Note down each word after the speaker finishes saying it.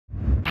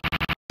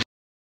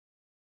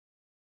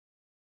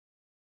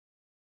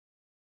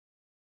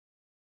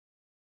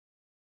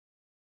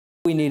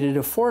We needed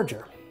a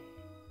forger.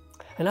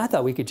 And I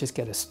thought we could just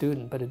get a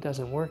student, but it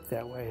doesn't work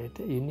that way.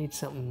 You need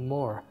something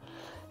more.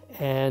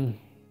 And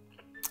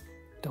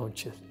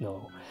don't you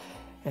know?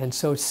 And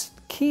so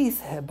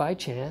Keith, by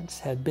chance,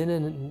 had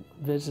been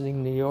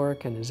visiting New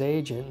York and his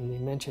agent, and he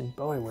mentioned,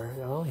 boy,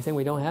 the only thing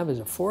we don't have is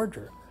a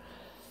forger.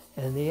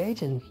 And the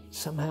agent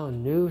somehow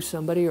knew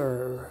somebody,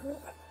 or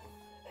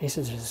he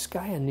says, there's this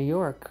guy in New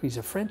York, he's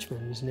a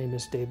Frenchman, his name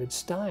is David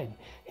Stein.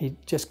 He'd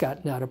just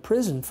gotten out of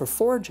prison for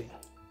forging.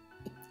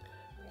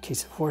 Keith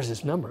said, where's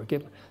his number?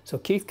 So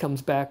Keith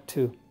comes back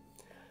to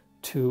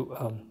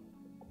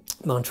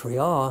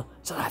Montreal,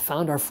 said, I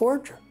found our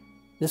forger.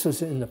 This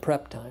was in the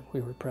prep time,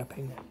 we were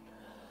prepping it.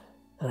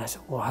 And I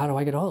said, well, how do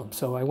I get home?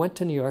 So I went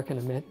to New York and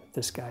I met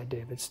this guy,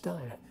 David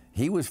Stein.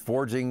 He was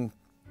forging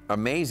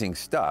amazing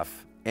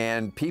stuff,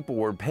 and people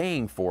were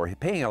paying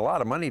a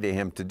lot of money to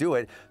him to do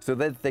it so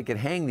that they could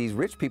hang these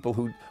rich people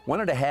who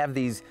wanted to have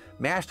these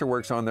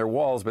masterworks on their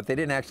walls, but they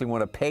didn't actually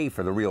want to pay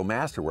for the real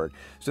masterwork.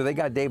 So they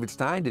got David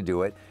Stein to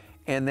do it.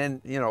 And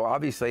then, you know,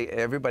 obviously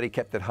everybody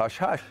kept it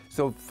hush-hush.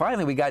 So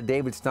finally we got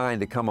David Stein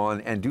to come on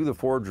and do the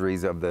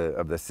forgeries of the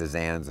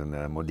Cézannes and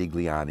the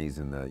Modiglianis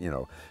and the, you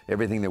know,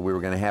 everything that we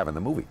were going to have in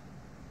the movie.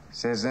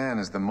 Cézanne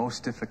is the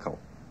most difficult.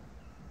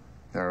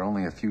 There are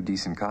only a few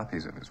decent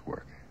copies of his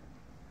work.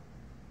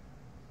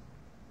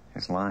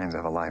 His lines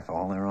have a life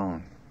all their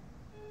own.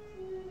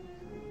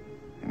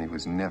 And he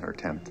was never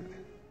tempted.